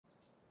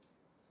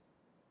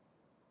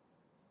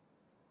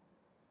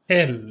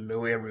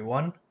Hello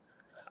everyone,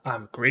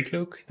 I'm Great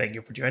Luke, thank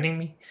you for joining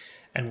me,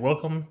 and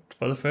welcome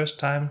for the first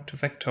time to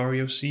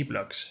Factorio Sea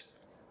Blocks,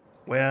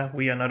 where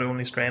we are not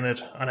only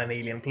stranded on an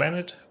alien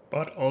planet,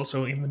 but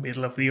also in the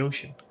middle of the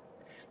ocean.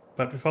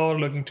 But before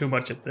looking too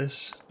much at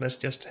this, let's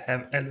just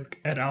have a look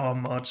at our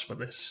mods for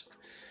this.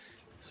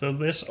 So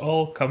this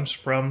all comes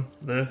from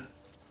the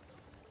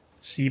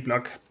Sea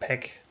Block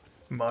pack,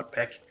 mod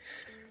pack.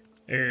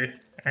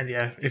 And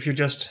yeah, if you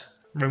just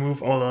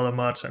remove all other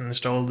mods and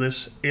install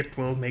this, it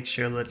will make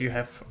sure that you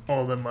have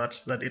all the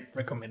mods that it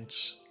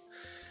recommends.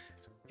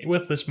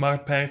 With this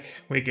mod pack,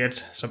 we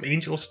get some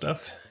Angel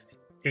stuff,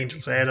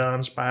 Angel's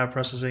add-ons,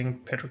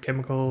 bioprocessing,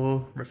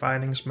 petrochemical,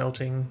 refining,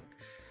 smelting,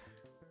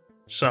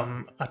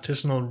 some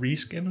artisanal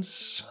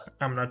reskins.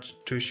 I'm not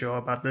too sure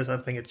about this, I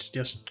think it's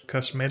just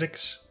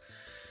cosmetics.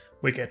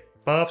 We get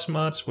Bob's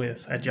mods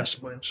with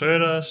adjustable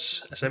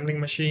inserters, assembling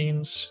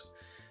machines,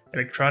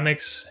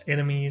 electronics,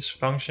 enemies,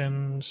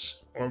 functions.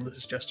 Well, this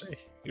is just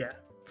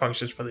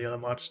functions for the other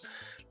mods.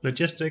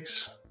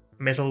 Logistics,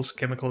 metals,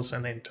 chemicals,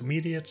 and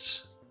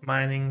intermediates.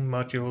 Mining,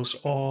 modules,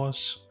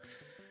 ores.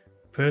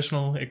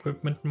 Personal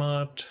equipment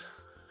mod.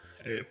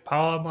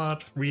 Power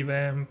mod,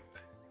 revamp.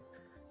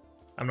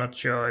 I'm not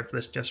sure if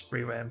this just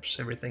revamps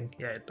everything.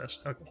 Yeah, it does.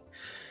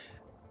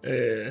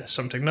 Okay.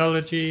 Some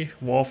technology,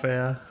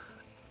 warfare.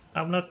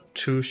 I'm not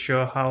too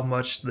sure how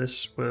much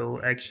this will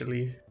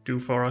actually do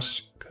for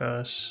us,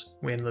 because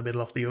we're in the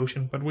middle of the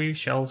ocean, but we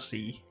shall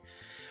see.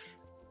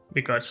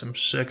 We got some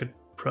circuit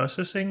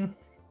processing.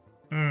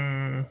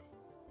 That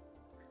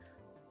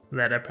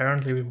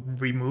apparently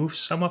removes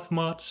some of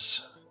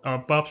mods, or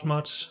Bob's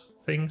mods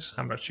things.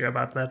 I'm not sure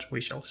about that, we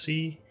shall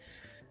see.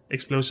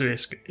 Explosive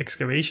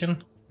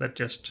excavation, that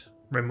just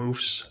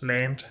removes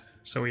land,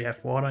 so we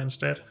have water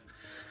instead.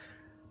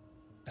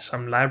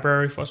 Some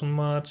library for some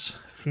mods.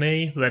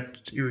 Fnay,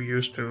 that you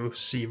use to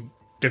see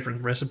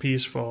different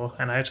recipes for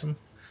an item.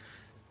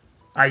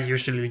 I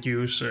usually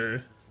use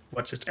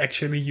what's it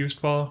actually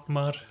used for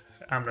mod.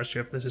 I'm not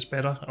sure if this is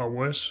better or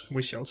worse,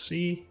 we shall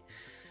see.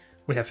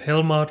 We have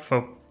Hell mod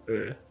for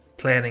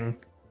planning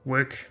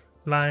work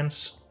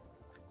lines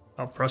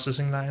or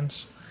processing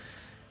lines.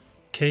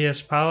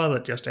 KS power,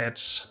 that just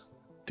adds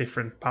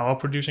different power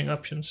producing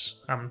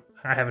options. I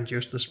haven't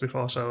used this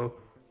before, so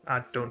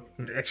I don't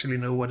actually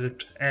know what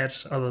it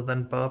adds other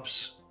than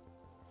Bob's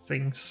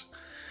things.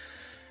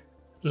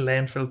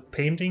 Landfill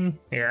painting,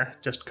 yeah,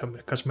 just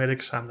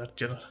cosmetics. I'm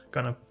not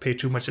gonna pay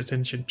too much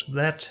attention to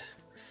that.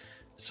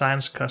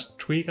 Science cost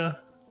tweaker.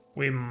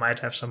 We might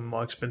have some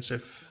more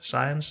expensive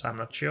science, I'm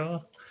not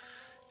sure.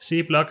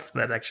 Sea block,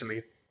 that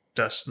actually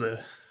does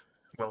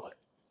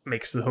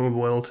makes the whole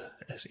world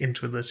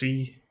into the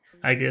sea,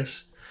 I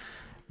guess.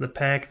 The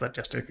pack, that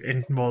just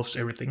involves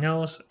everything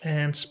else.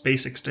 And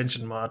space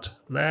extension mod,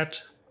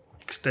 that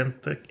extend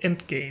the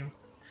end game.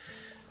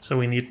 So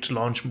we need to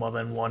launch more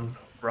than one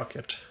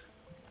rocket.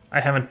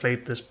 I haven't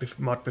played this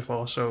mod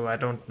before, so I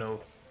don't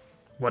know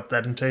what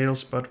that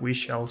entails, but we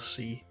shall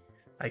see,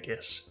 I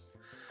guess.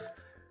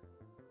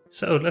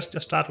 So let's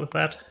just start with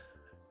that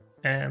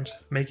and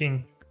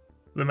making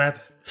the map.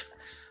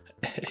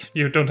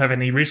 You don't have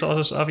any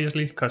resources,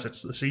 obviously, because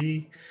it's the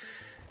sea.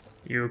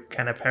 You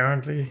can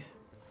apparently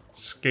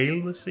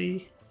scale the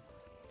sea.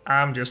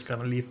 I'm just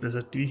gonna leave this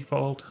at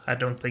default. I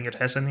don't think it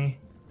has any.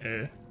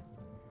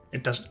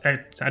 It does.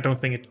 I don't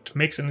think it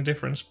makes any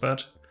difference,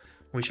 but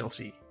we shall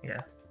see. Yeah.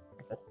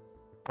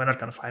 We're not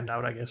gonna find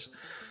out, I guess.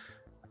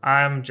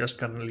 I'm just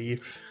gonna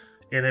leave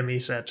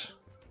enemies at,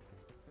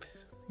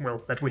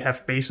 well, that we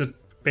have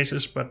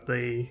bases, but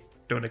they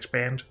don't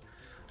expand.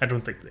 I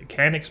don't think they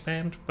can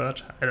expand,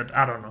 but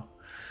I don't know.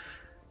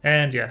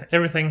 And yeah,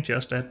 everything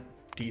just at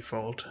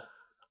default.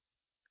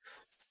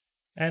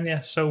 And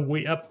yeah, so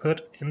we are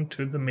put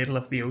into the middle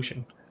of the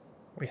ocean.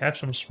 We have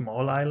some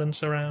small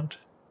islands around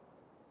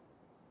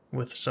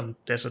with some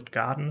desert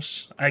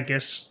gardens. I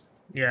guess,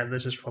 yeah,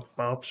 this is for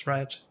Bob's,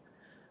 right?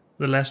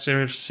 The last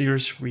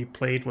series we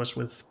played was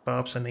with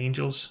Bobs and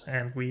Angels,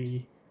 and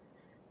we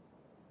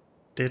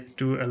did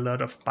do a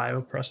lot of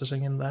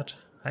bioprocessing in that.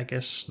 I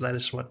guess that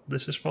is what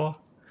this is for.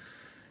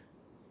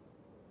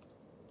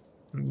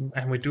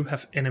 And we do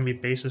have enemy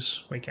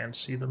bases. We can't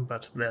see them,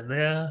 but they're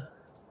there.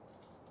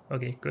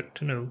 Okay, good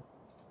to know.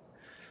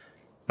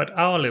 But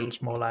our little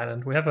small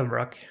island, we have a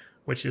rock,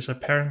 which is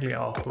apparently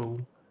our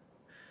home.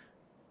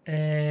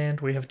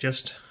 And we have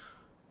just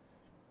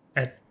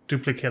a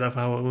duplicate of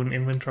our own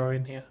inventory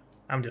in here.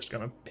 I'm just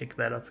gonna pick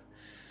that up.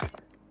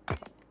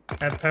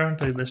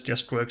 Apparently this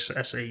just works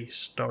as a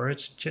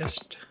storage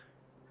chest.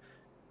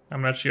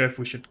 I'm not sure if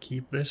we should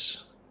keep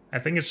this. I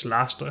think it's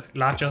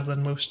larger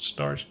than most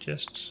storage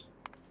chests.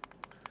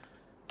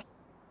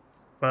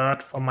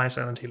 But for my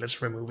sanity,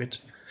 let's remove it.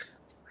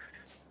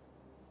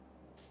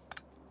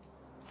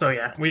 So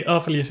yeah, we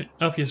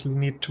obviously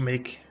need to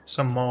make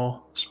some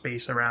more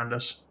space around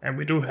us. And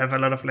we do have a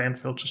lot of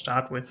landfill to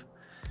start with.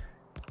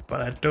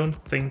 But I don't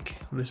think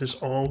this is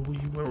all we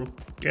will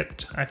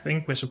get. I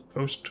think we're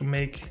supposed to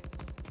make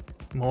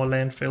more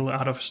landfill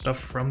out of stuff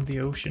from the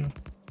ocean.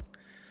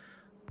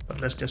 But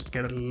let's just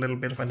get a little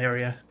bit of an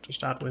area to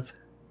start with.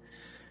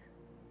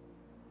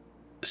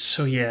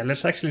 So yeah,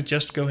 let's actually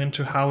just go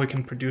into how we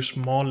can produce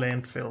more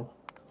landfill.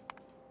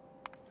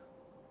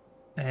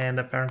 And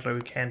apparently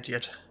we can't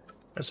yet.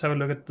 Let's have a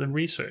look at the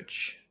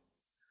research.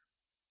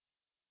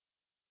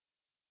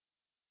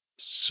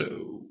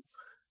 So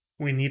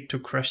we need to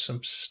crush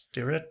some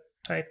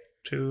stereotype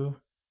to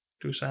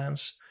do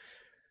science.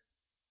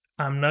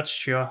 I'm not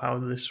sure how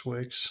this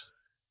works,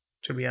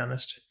 to be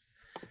honest.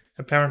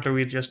 Apparently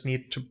we just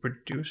need to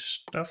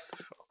produce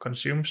stuff, or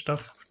consume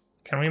stuff.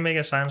 Can we make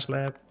a science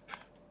lab?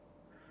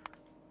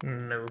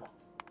 No.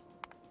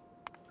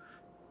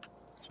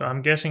 So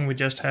I'm guessing we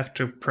just have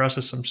to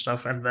process some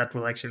stuff and that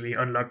will actually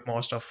unlock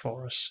more stuff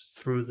for us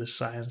through this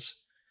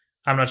science.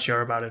 I'm not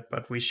sure about it,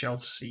 but we shall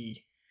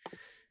see.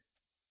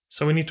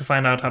 So we need to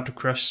find out how to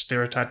crush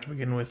stereotype to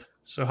begin with.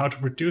 So how to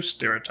produce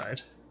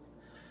stereotype?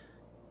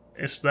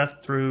 Is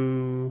that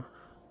through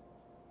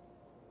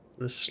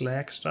the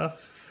slag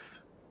stuff?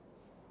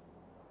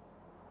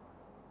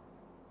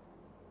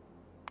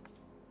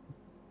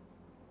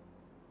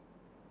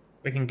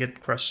 We can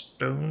get crushed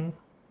stone.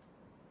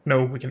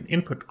 No, we can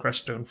input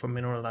crushed stone for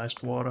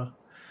mineralized water.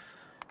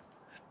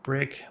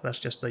 Brick, that's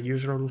just the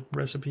usual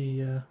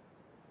recipe.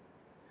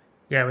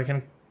 Yeah, we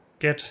can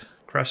get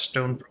crushed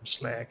stone from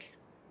slag.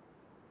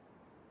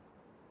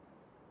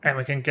 And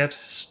we can get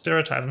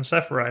stereotype and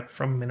sapphirite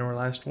from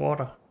mineralized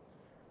water.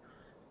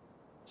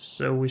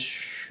 So we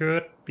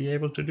should be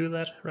able to do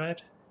that,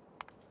 right?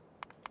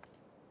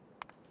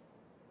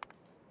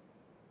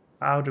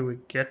 How do we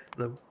get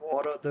the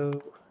water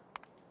though?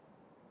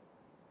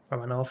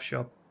 From an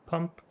offshore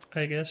pump,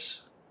 I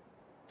guess.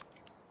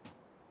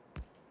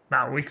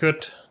 Now we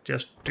could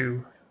just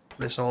do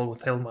this all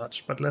with hill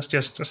mods, but let's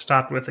just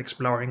start with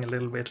exploring a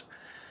little bit.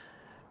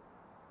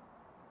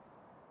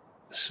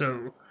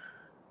 So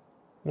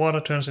water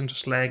turns into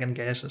slag and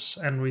gases,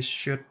 and we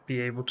should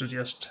be able to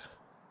just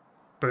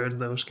burn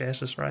those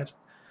gases, right?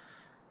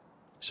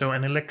 So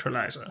an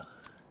electrolyzer.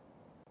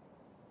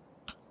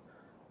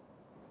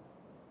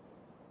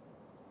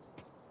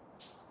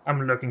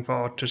 I'm looking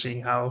forward to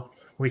seeing how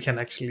we can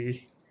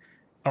actually,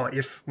 or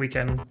if we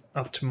can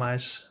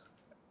optimize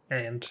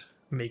and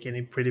make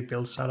any pretty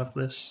builds out of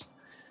this.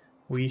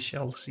 We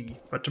shall see.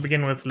 But to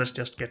begin with, let's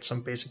just get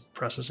some basic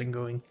processing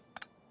going.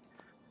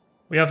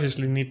 We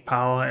obviously need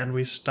power, and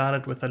we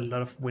started with a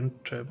lot of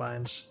wind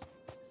turbines.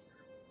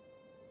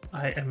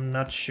 I am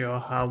not sure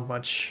how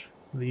much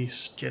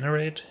these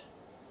generate.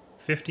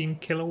 15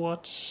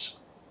 kilowatts.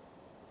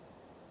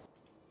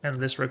 And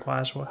this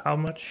requires how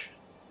much?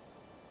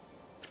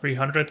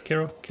 300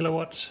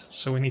 kilowatts.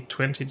 So we need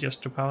 20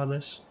 just to power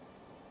this.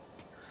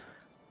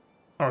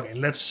 Okay,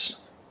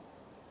 let's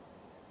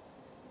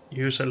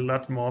use a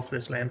lot more of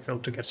this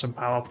landfill to get some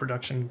power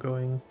production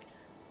going.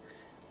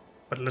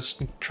 But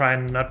let's try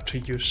not to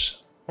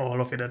use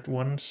all of it at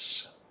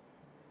once.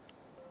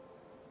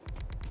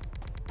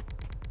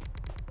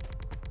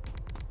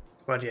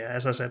 But yeah,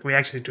 as I said, we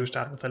actually do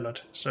start with a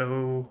lot,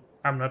 so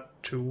I'm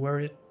not too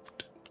worried.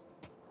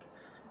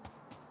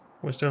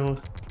 We're still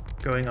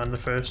going on the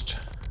first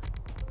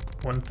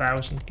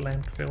 1000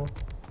 landfill.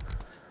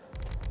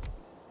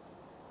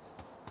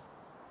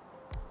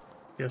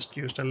 Just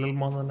used a little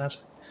more than that.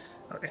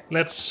 Okay,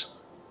 let's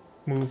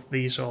move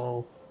these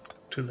all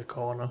to the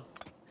corner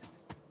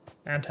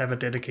and have a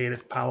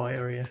dedicated power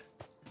area.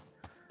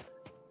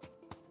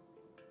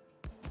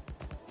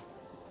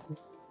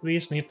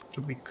 These need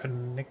to be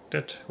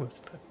connected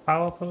with the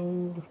power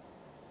pole.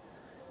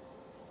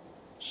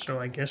 So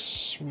I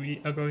guess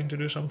we are going to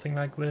do something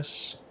like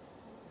this.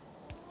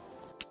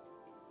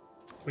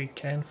 We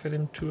can fit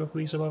in 2 of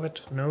these above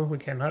it. No, we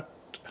cannot.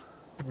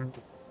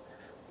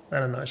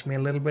 That annoys me a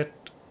little bit.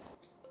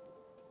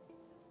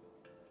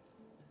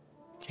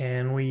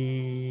 Can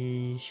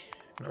we...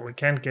 No, we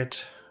can't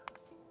get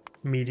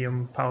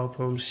medium power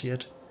poles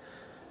yet.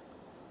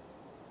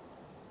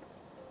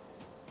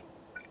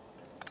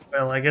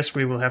 Well, I guess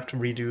we will have to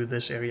redo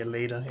this area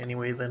later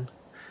anyway then.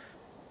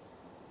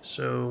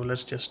 So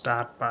let's just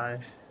start by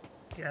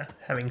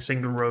having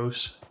single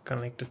rows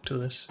connected to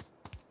this.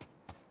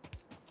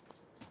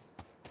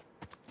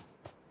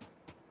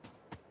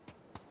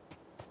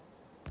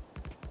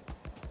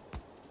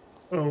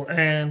 Oh,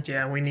 and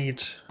yeah, we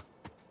need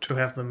to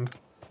have them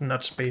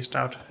not spaced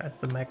out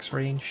at the max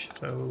range,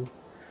 so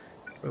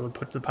we will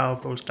put the power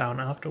poles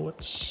down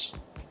afterwards.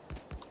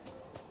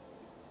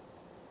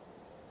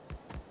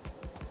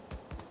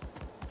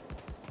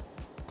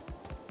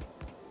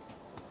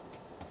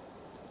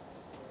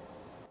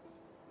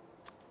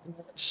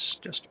 Let's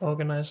just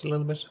organize a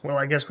little bit. Well,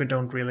 I guess we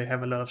don't really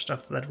have a lot of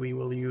stuff that we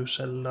will use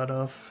a lot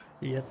of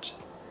yet.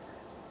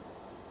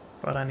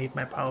 But I need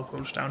my power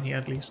poles down here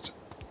at least.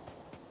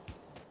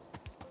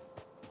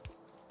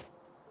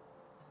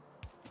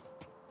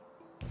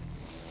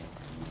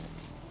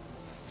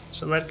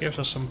 So that gives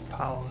us some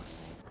power.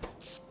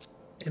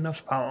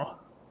 Enough power.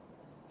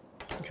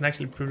 We can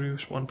actually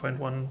produce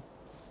 1.1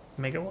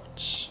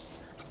 megawatts.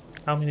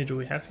 How many do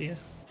we have here?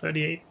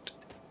 38.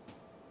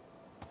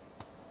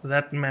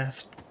 That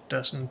math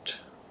doesn't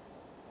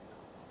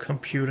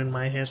compute in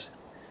my head.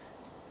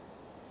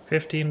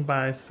 15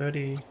 by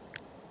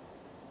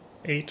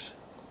 38.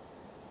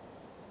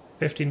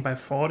 15 by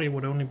 40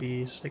 would only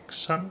be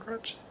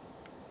 600.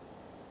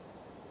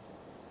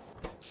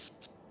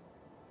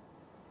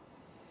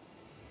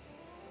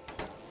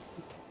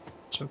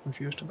 So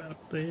confused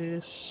about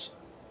this.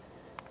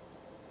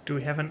 Do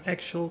we have an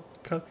actual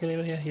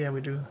calculator here? Yeah, we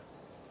do.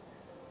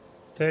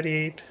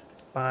 38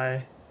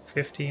 by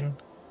 15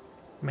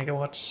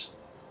 megawatts.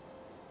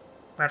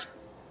 What?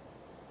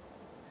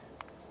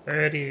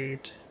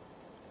 38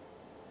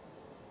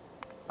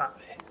 by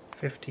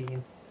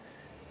 15.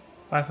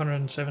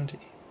 570.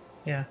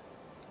 Yeah.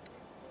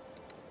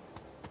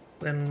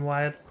 Then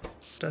why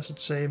does it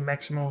say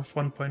maximum of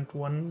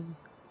 1.1?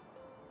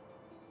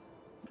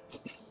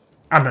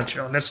 I'm not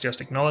sure. Let's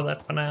just ignore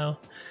that for now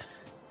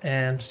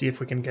and see if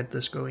we can get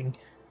this going.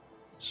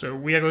 So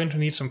we are going to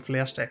need some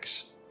flare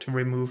stacks to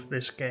remove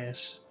this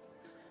gas.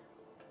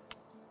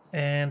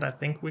 And I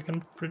think we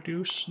can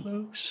produce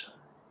those.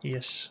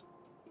 Yes.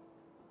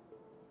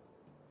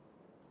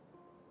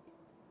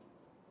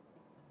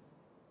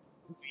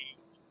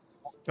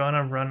 We're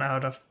gonna run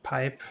out of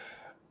pipe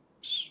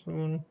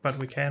soon, but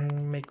we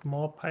can make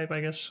more pipe,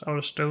 I guess, out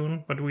of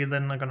stone, but we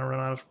then are gonna run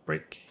out of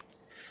brick.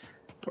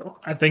 Well,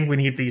 I think we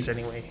need these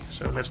anyway,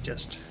 so let's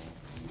just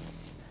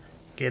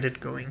get it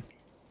going.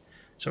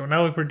 So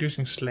now we're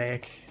producing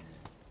slag.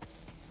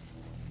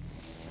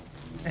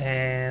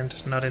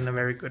 And not in a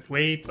very good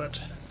way,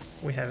 but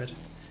we have it.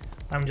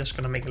 I'm just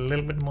gonna make a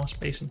little bit more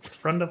space in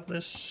front of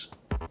this.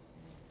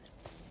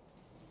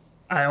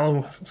 I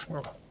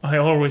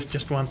always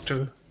just want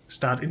to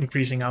start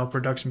increasing our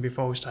production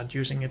before we start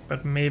using it,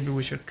 but maybe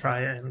we should try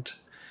and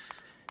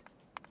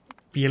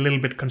be a little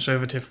bit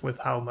conservative with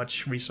how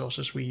much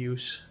resources we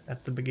use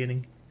at the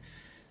beginning.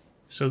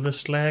 So the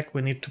slag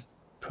we need to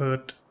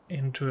put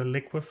into a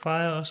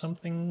liquefier or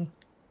something.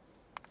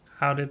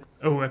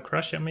 Oh, a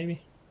crusher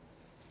maybe?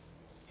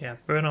 Yeah,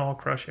 burner or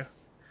crusher.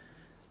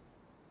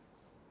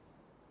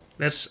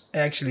 Let's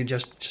actually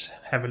just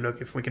have a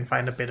look if we can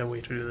find a better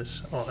way to do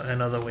this, or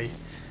another way,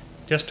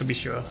 just to be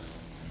sure.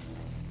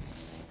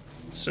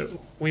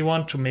 So, we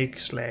want to make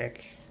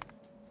slag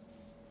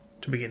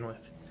to begin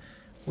with.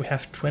 We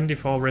have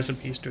 24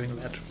 recipes doing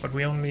that, but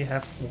we only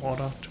have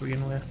water to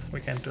begin with. We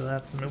can't do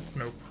that. Nope,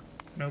 nope,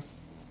 nope.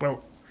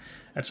 Well,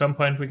 at some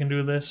point we can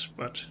do this,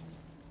 but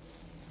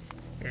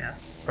yeah,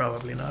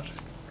 probably not.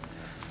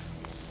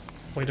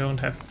 We don't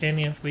have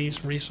any of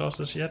these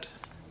resources yet.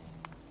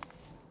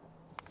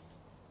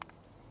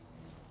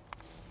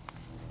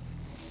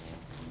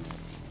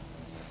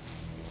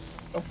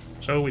 Oh,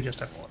 so we just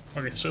have one.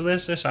 Okay, so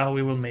this is how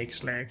we will make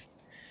slag.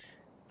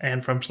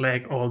 And from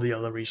slag, all the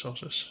other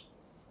resources.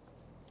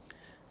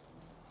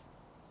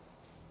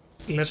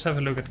 Let's have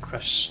a look at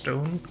crushed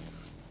stone.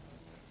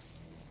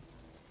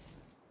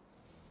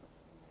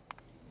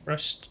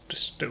 Crushed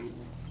stone.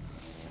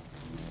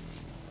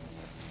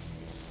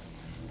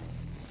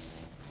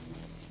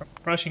 From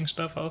crushing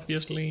stuff,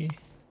 obviously.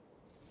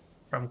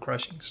 From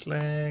crushing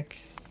slag.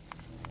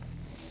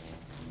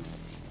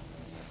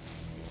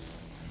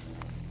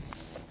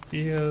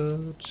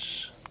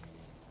 Fields.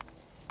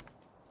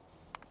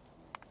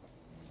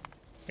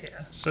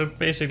 Yeah, so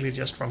basically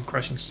just from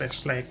crushing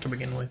slag to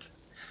begin with.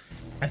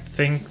 I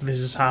think this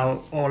is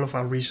how all of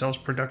our resource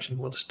production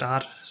will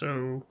start,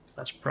 so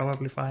that's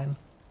probably fine.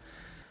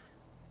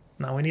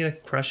 Now we need a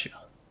crusher.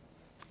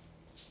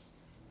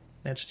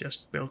 Let's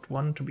just build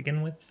one to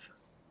begin with.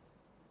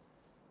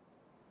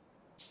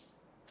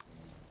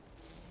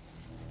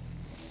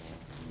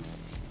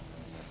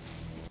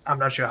 I'm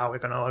not sure how we're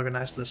gonna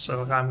organize this,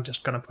 so I'm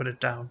just gonna put it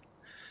down.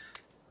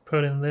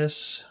 Put in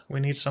this. We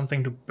need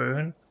something to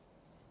burn.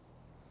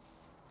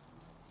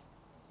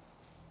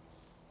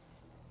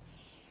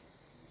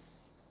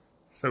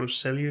 So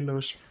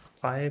cellulose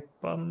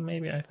fiber,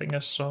 maybe? I think I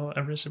saw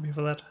a recipe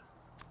for that.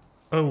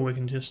 Oh, we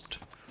can just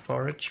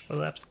forage for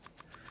that.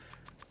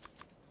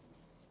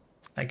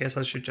 I guess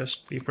I should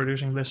just be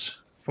producing this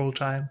full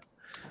time,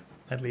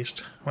 at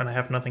least when I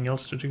have nothing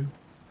else to do.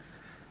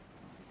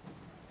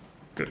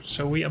 Good,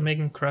 so we are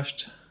making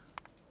crushed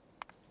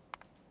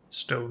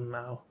stone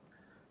now.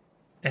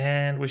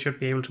 And we should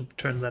be able to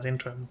turn that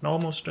into a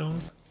normal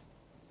stone.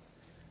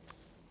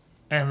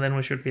 And then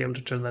we should be able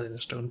to turn that into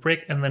stone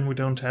brick, and then we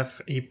don't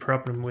have a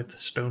problem with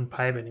stone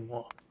pipe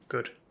anymore.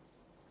 Good.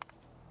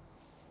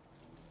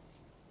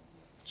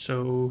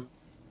 So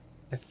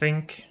I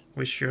think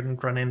we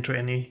shouldn't run into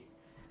anything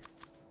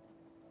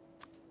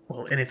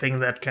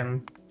that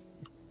can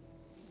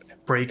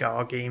break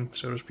our game,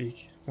 so to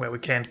speak, where we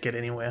can't get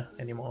anywhere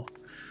anymore.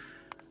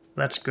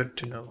 That's good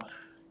to know.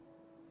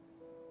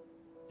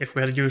 If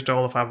we had used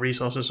all of our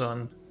resources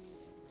on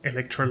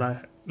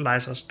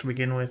electrolyzers to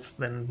begin with,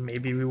 then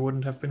maybe we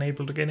wouldn't have been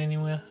able to get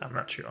anywhere. I'm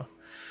not sure.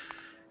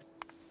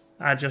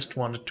 I just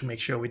wanted to make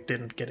sure we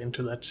didn't get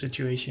into that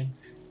situation.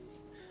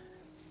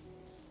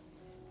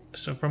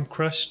 So from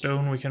crushed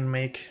stone we can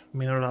make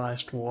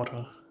mineralized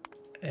water.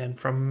 And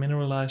from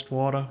mineralized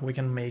water we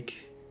can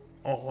make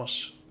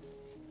ores.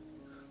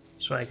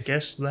 So I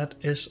guess that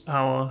is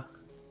our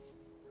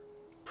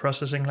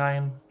processing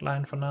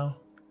line for now.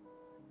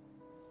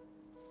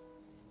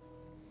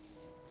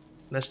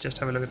 Let's just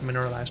have a look at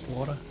mineralized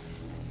water.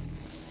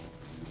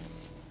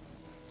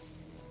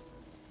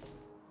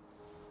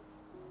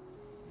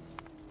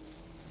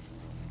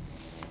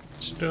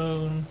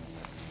 Stone,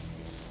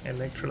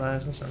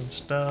 electrolyzers and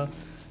stuff.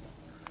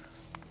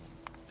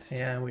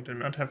 Yeah, we do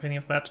not have any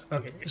of that.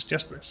 Okay, it's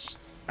just this.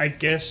 I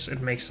guess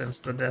it makes sense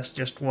that there's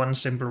just one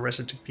simple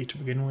recipe to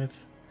begin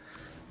with.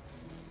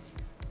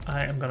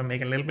 I am gonna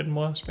make a little bit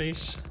more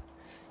space.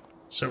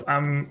 So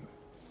I'm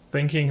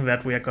thinking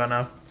that we are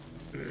gonna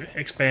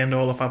expand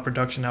all of our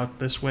production out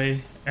this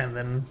way and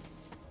then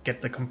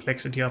get the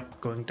complexity up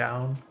going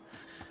down.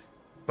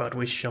 But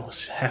we shall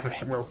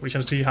have, well, we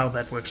shall see how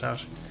that works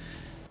out.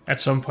 At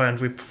some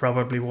point we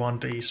probably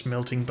want a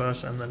smelting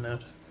bus and then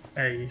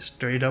a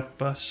straight up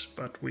bus,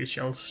 but we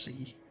shall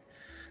see.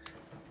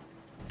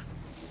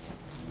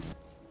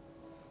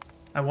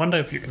 I wonder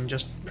if you can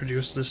just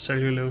produce this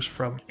cellulose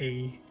from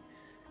an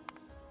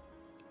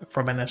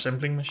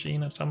assembling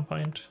machine at some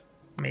point.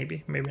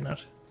 Maybe, maybe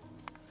not.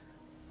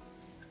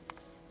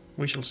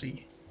 We shall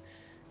see.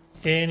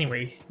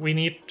 Anyway, we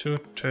need to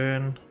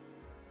turn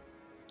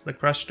the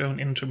crushed stone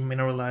into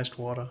mineralized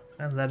water,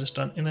 and that is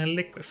done in a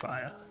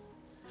liquefier.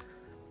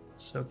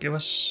 So give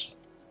us...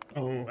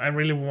 Oh, I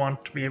really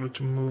want to be able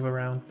to move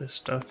around this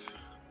stuff.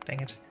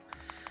 Dang it.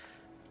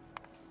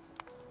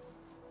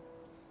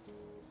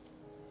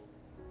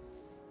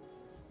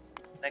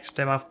 Next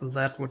step after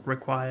that would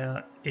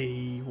require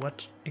a...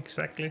 what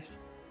exactly?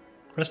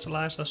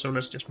 Crystallizer, so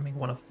let's just make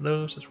one of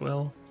those as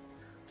well.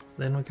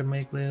 Then we can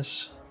make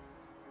this.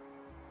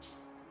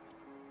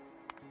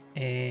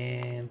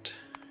 And...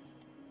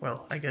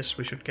 well, I guess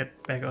we should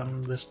get back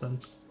on this then.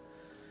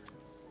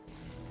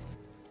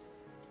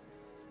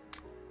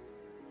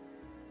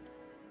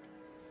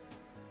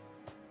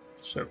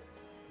 So,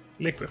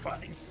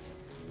 liquefying.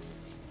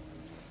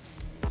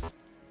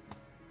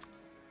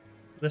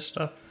 This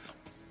stuff.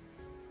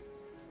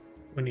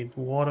 We need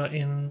water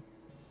in.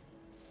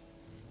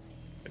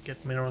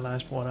 Get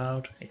mineralized water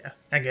out. Yeah,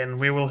 again,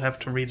 we will have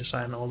to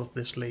redesign all of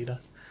this later.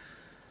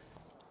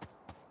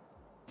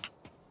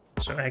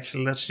 So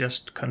actually, let's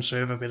just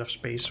conserve a bit of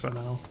space for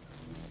now.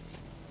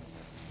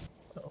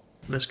 Well,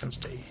 this can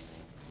stay.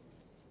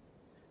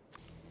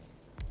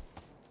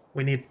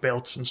 We need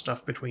belts and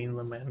stuff between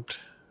them and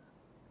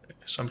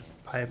some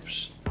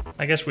pipes.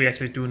 I guess we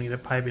actually do need a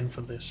pipe in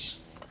for this.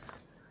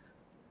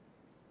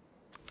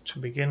 To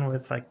begin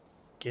with, I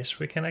guess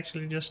we can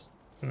actually just...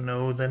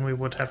 no, then we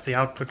would have the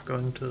output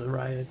going to the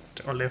right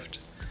or left.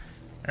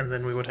 And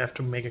then we would have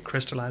to make a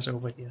crystallizer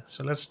over here.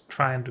 So let's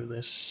try and do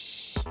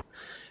this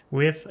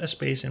with a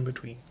space in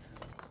between.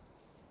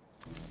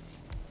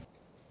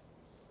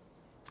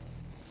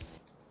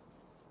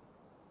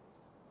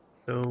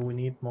 So we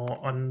need more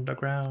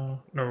underground...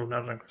 no, not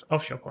underground.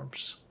 Offshore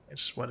pumps.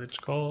 It's what it's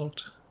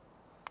called.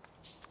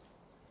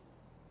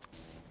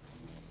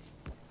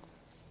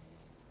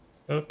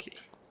 Okay.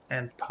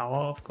 And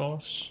power, of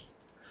course.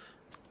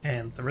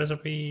 And the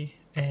recipe.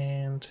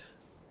 And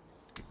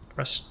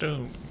crushed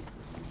stone.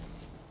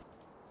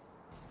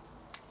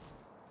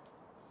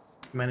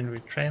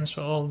 Manually transfer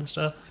all the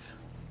stuff.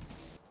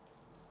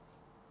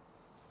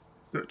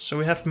 Good, so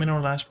we have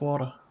mineralized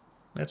water.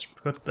 Let's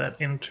put that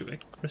into a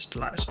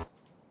crystallizer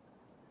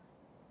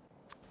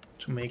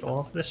to make all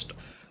of this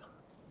stuff.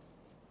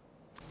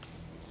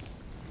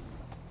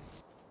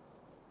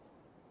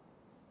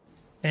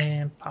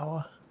 And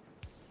power.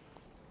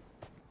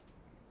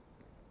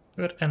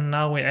 Good, and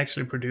now we're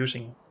actually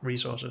producing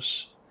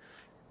resources.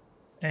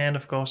 And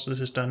of course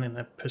this is done in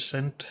a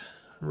percent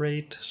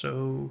rate,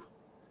 so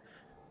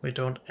we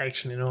don't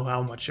actually know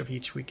how much of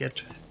each we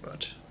get,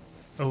 but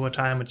over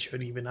time it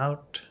should even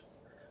out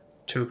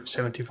to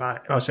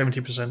 75 or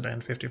 70%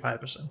 and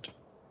 55%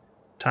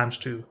 times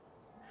 2.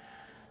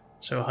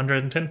 So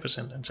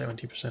 110% and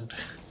 70%.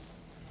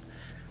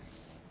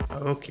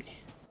 Okay.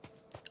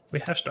 We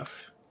have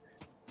stuff.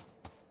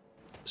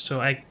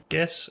 So I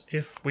guess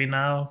if we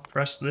now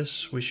press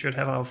this, we should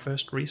have our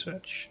first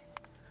research.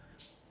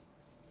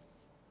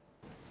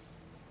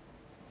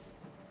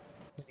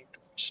 We need to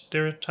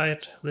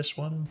stereotype this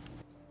one.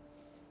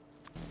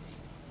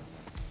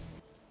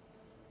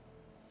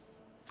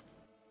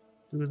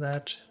 Do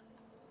that.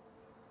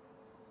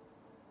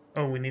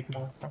 Oh, we need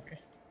more. Okay.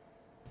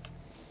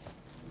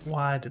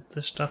 Why did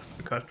this stuff?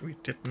 Because we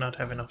did not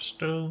have enough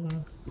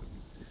stone.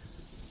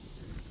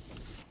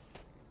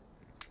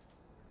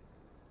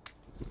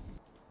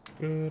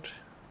 Good.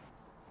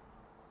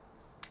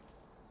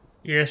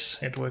 Yes,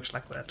 it works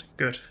like that.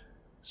 Good.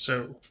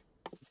 So,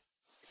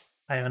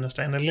 I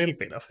understand a little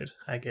bit of it,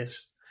 I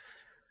guess.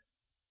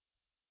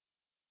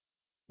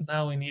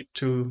 Now we need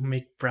to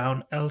make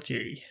brown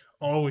algae.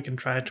 Or we can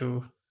try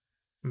to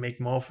make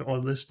more of all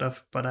this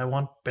stuff, but I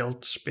want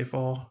belts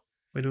before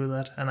we do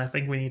that. And I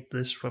think we need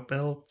this for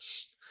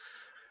belts.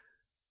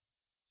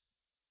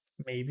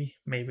 Maybe,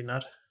 maybe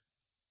not.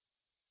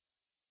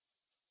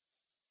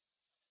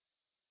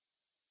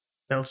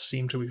 bells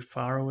seem to be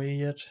far away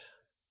yet.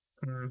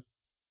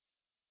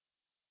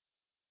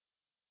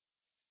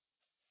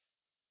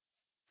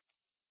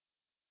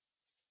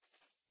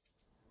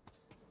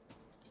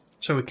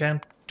 So we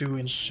can't do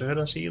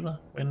inserters either.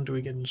 When do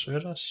we get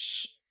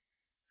inserters?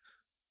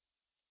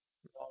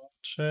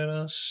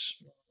 Inserters.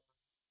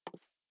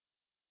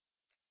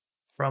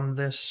 From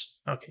this.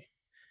 Okay.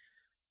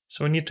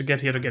 So we need to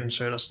get here to get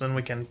inserters, then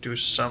we can do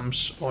some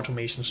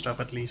automation stuff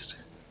at least.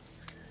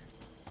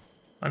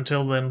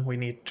 Until then, we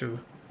need to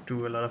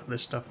do a lot of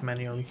this stuff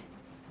manually.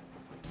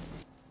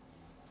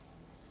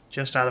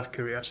 Just out of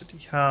curiosity,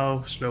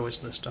 how slow is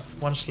this stuff?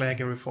 1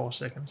 slag every 4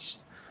 seconds.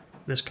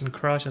 This can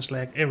crush a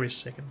slag every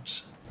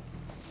second.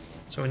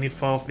 So we need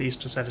 4 of these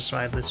to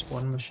satisfy this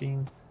one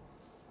machine.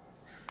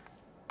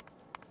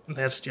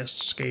 Let's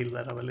just scale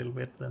that up a little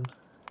bit then.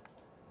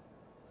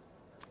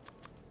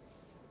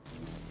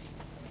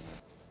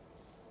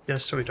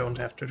 Just so we don't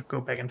have to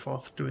go back and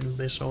forth doing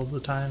this all the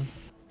time.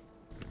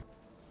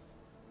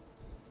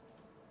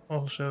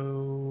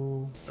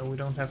 Also, no, we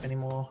don't have any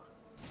more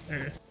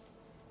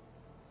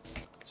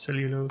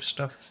cellulose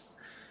stuff.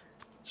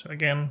 So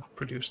again,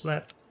 produce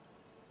that.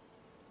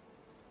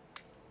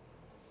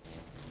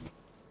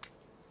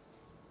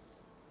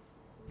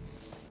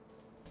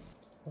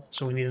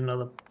 So we need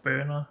another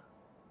burner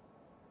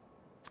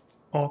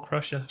or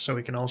crusher, so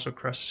we can also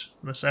crush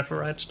the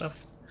sapphirite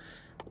stuff.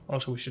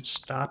 Also, we should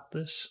start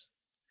this.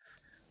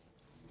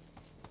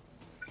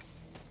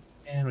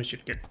 And we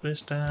should get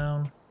this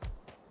down.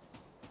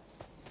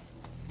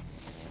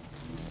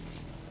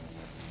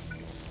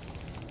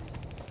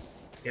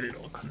 Get it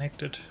all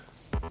connected.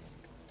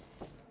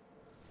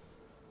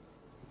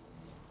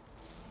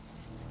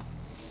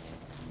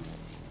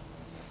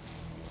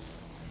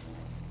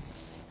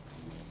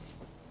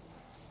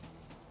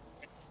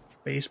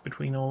 Space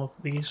between all of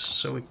these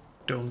so we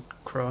don't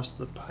cross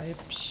the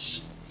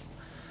pipes.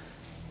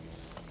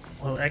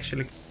 Well,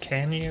 actually,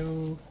 are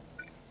you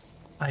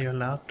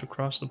allowed to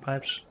cross the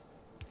pipes?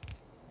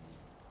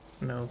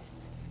 No.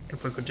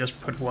 If we could just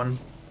put one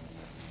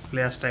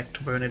flare stack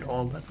to burn it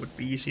all, that would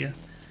be easier.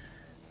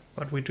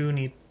 But we do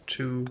need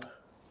 2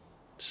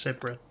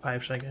 separate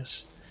pipes, I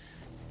guess.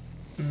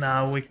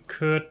 Now we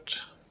could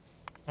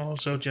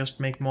also just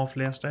make more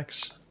flare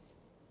stacks.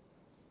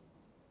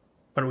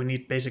 But we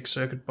need basic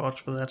circuit boards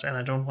for that, and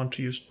I don't want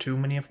to use too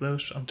many of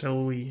those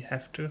until we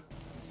have to.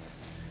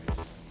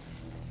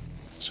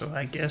 So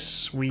I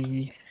guess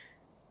we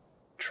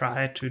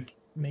try to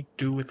make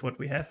do with what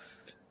we have.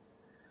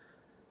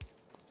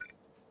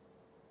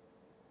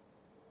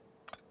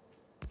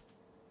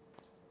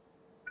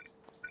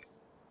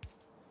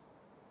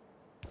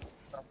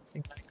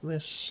 Something like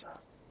this.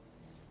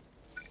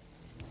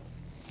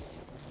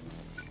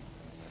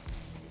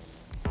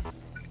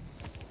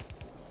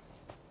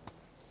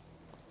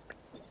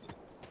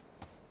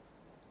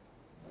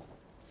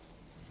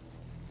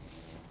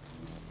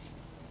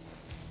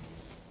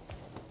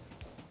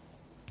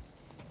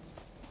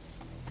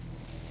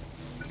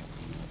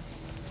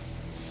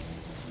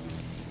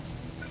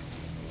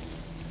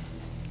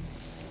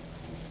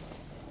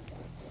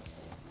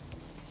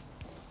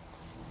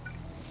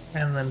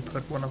 And then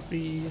put one of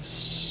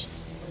these,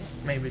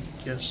 maybe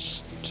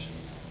just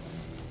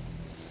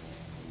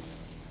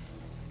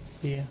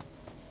here,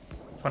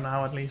 for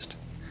now at least.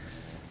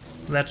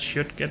 That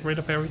should get rid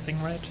of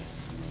everything, right?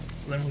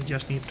 Then we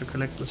just need to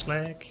collect the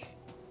slag,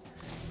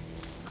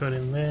 put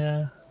in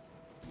there,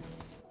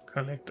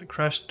 collect the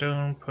crushed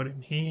stone, put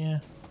in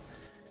here.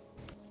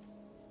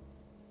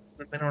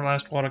 The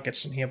mineralized water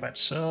gets in here by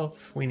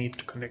itself, we need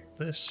to connect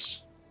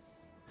this.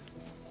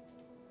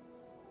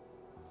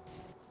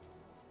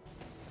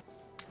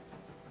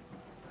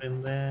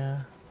 In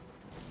there.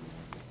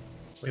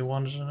 We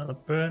wanted another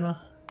burner.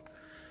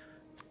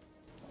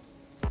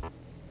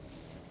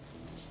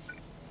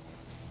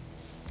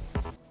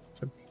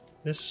 So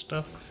this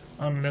stuff,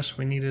 unless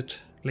we need it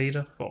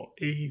later for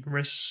a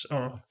res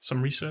or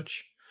some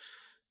research.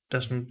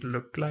 Doesn't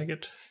look like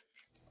it.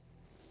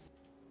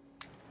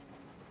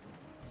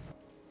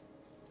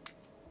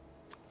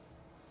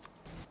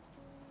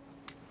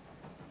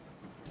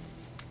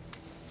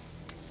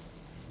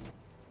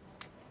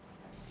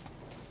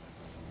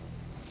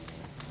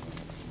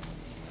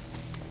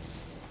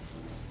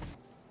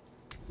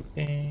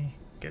 Okay,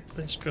 get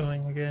this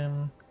going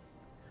again.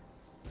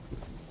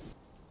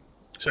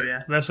 So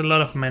yeah, there's a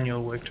lot of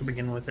manual work to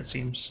begin with, it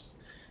seems.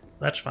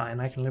 That's fine,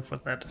 I can live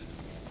with that.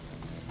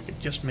 It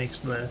just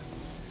makes the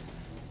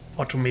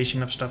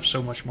automation of stuff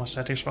so much more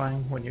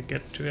satisfying when you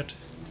get to it.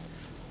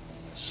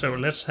 So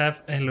let's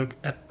have a look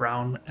at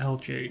brown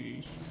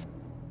algae.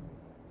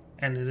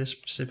 And it is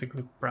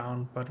specifically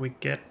brown, but we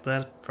get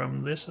that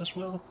from this as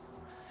well.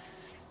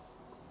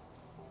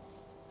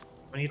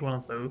 We need one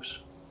of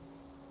those.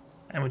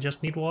 And we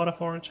just need water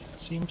for it, it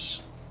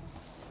seems.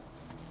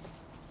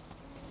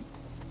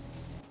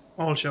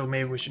 Also,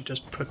 maybe we should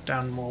just put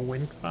down more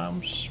wind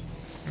farms.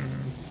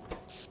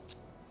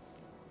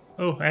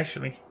 Oh,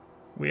 actually,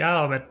 we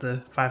are up at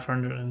the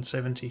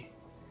 570.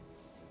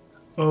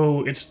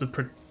 Oh, it's the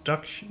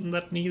production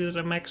that needed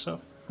a max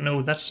of?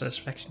 No, that says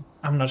faction.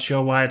 I'm not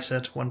sure why it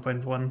said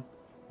 1.1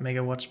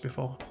 megawatts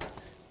before.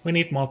 We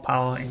need more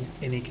power in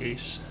any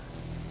case.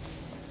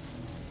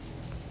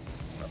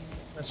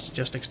 Let's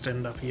just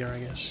extend up here, I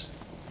guess.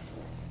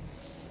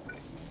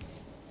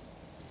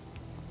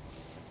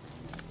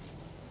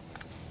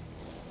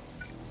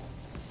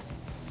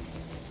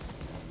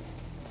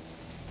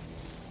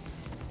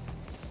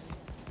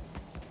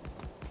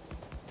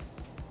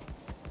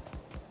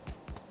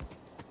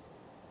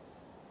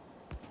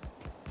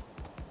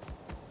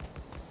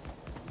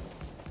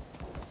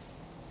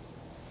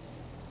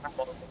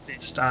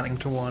 Starting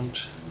to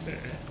want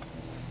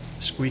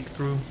squeak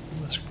through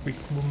the squeak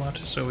through mod,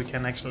 so we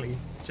can actually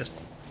just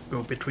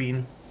go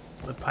between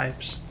the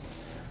pipes.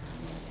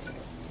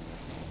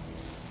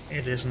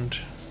 It isn't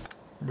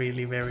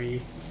really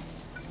very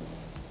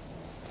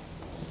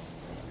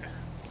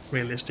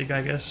realistic,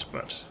 I guess,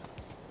 but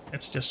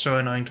it's just so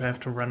annoying to have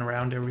to run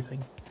around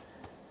everything.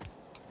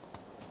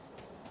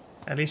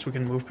 At least we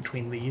can move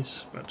between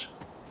these, but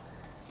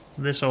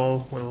this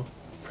all will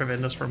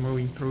prevent us from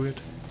moving through it.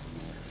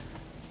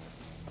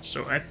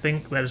 So I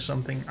think that is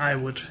something I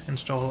would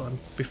install on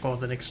before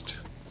the next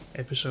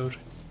episode.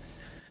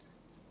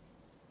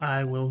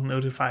 I will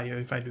notify you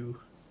if I do,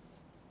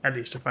 at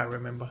least if I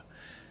remember.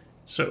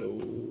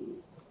 So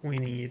we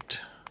need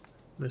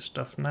this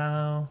stuff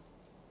now.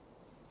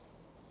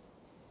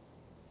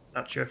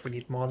 Not sure if we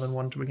need more than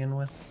one to begin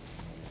with.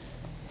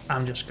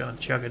 I'm just gonna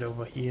chug it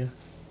over here.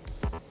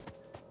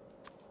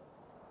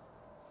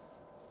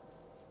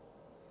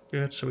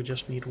 Good, so we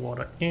just need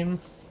water in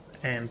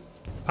and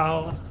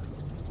power.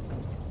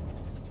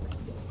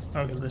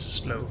 Okay, this is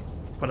slow,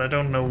 but I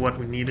don't know what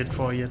we need it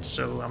for yet,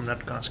 so I'm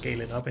not gonna scale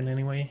it up in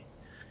any way.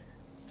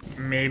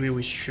 Maybe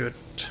we should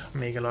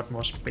make a lot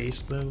more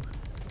space though.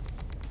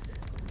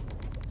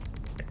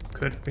 It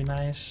could be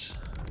nice.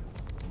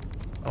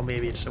 Or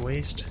maybe it's a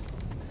waste.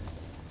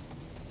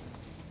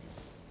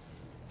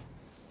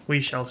 We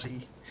shall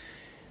see.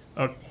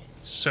 Okay,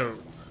 so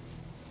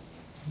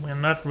we're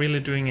not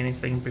really doing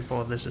anything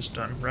before this is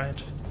done,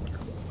 right?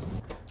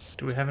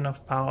 Do we have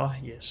enough power?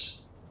 Yes.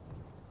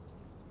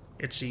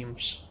 It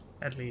seems,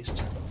 at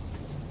least.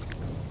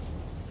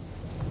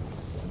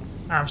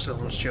 I'm still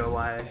not sure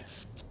why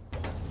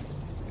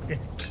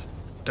it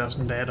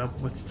doesn't add up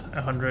with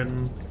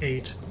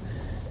 108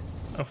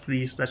 of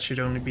these. That should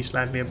only be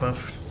slightly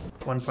above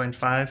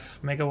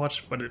 1.5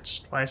 megawatts, but it's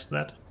twice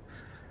that.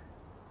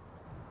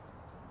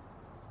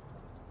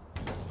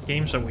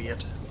 Games are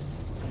weird.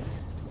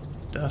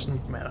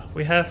 Doesn't matter.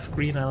 We have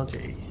green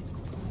algae,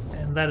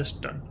 and that is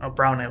done. Oh,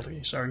 brown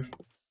algae, sorry.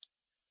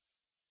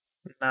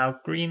 Now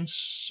green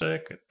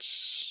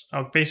circuits,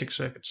 oh, basic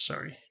circuits,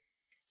 sorry.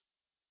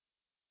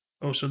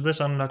 Oh, so this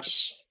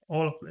unlocks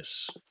all of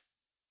this.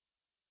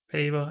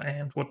 Paper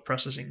and wood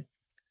processing.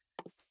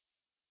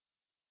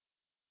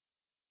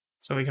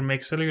 So we can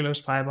make cellulose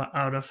fiber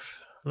out of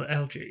the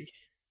algae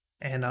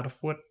and out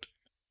of wood.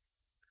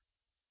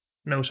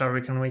 No,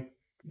 sorry, we can make,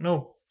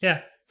 no,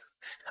 yeah,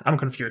 I'm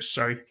confused,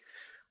 sorry.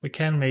 We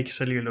can make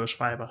cellulose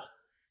fiber.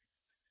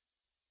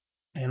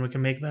 And we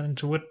can make that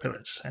into wood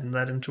pellets, and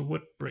that into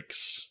wood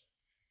bricks.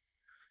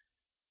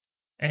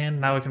 And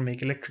now we can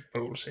make electric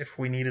poles if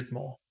we needed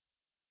more.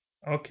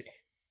 Okay.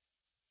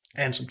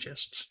 And some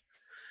chests.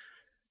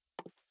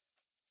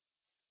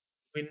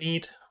 We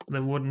need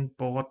the wooden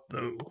board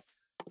though,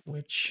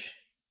 which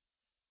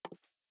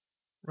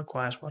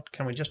requires what?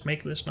 Can we just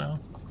make this now?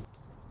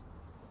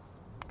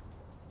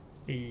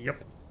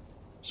 Yep.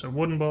 So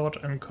wooden board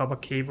and copper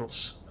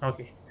cables.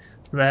 Okay.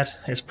 That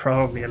is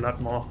probably a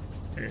lot more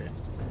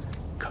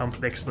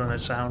complex than it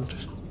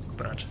sounds,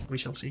 but we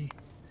shall see.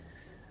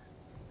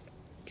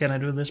 Can I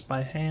do this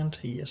by hand?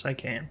 Yes, I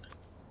can.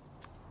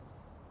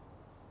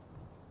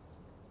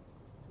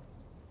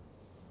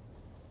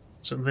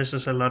 So this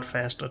is a lot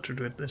faster to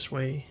do it this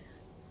way.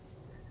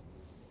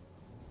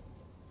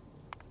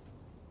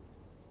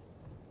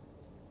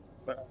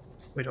 But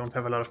we don't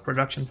have a lot of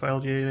production for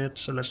LGA yet,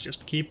 so let's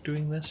just keep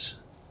doing this.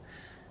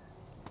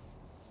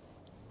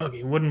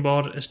 Okay, wooden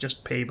board is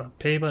just paper.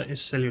 Paper is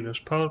cellulose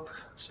pulp.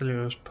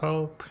 Cellulose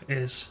pulp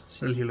is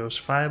cellulose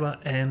fiber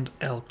and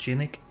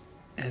alginic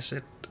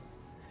acid,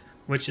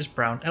 which is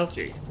brown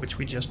algae, which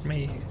we just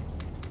made.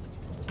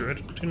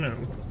 Good to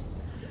know.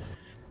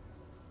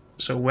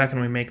 So where can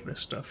we make this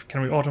stuff?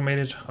 Can we automate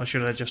it, or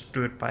should I just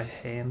do it by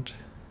hand?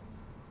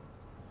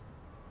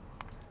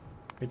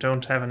 We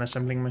don't have an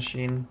assembling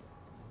machine.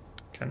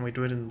 Can we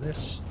do it in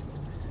this?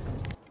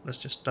 Let's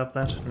just stop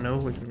that. No,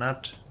 we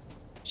cannot.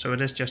 So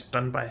it is just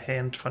done by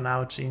hand for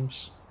now, it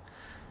seems.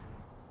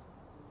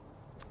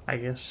 I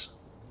guess.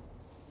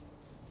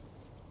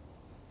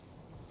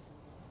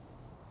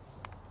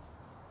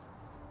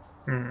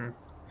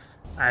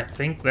 I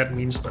think that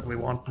means that we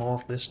want more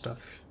of this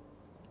stuff.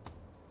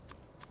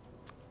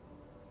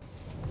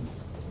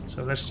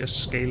 So let's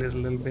just scale it a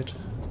little bit.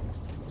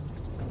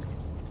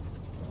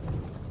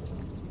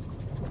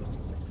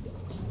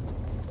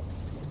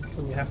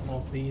 Do we have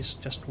more of these?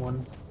 Just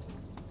one.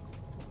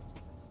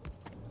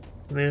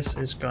 This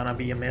is gonna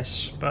be a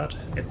mess, but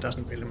it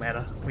doesn't really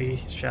matter.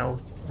 We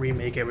shall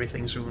remake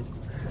everything soon,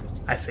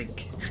 I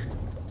think.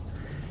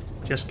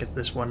 Just get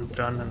this one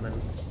done and then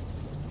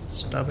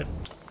stop it.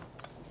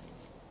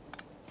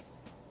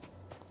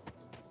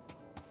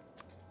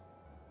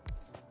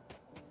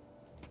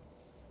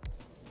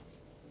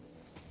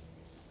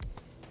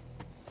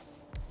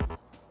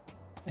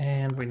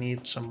 And we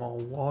need some more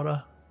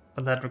water,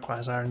 but that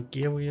requires iron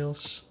gear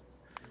wheels.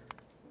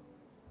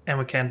 And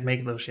we can't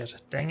make those yet,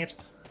 dang it.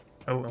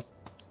 Oh well.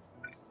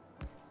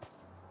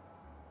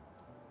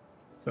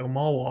 So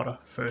more water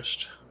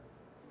first.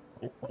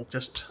 Oh, well,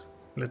 just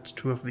let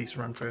 2 of these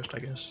run first, I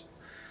guess.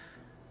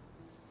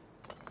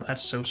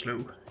 That's so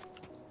slow.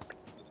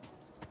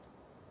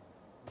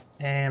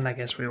 And I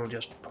guess we will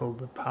just pull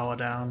the power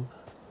down.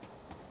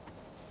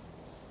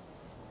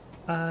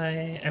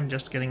 I am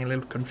just getting a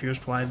little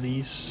confused why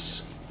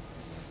these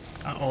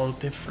are all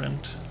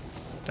different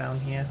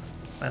down here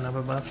than up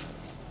above.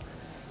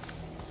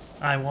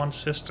 I want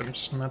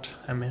systems, not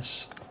a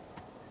mess.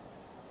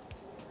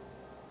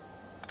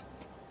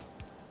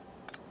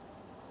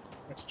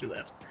 Let's do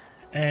that.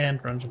 And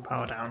run some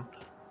power down.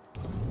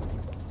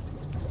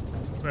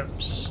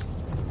 Whoops.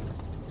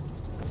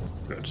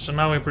 Good, so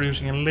now we're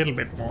producing a little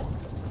bit more.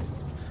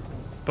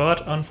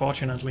 But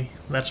unfortunately,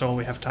 that's all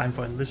we have time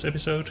for in this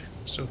episode,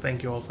 so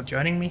thank you all for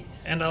joining me,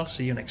 and I'll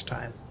see you next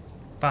time.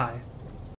 Bye.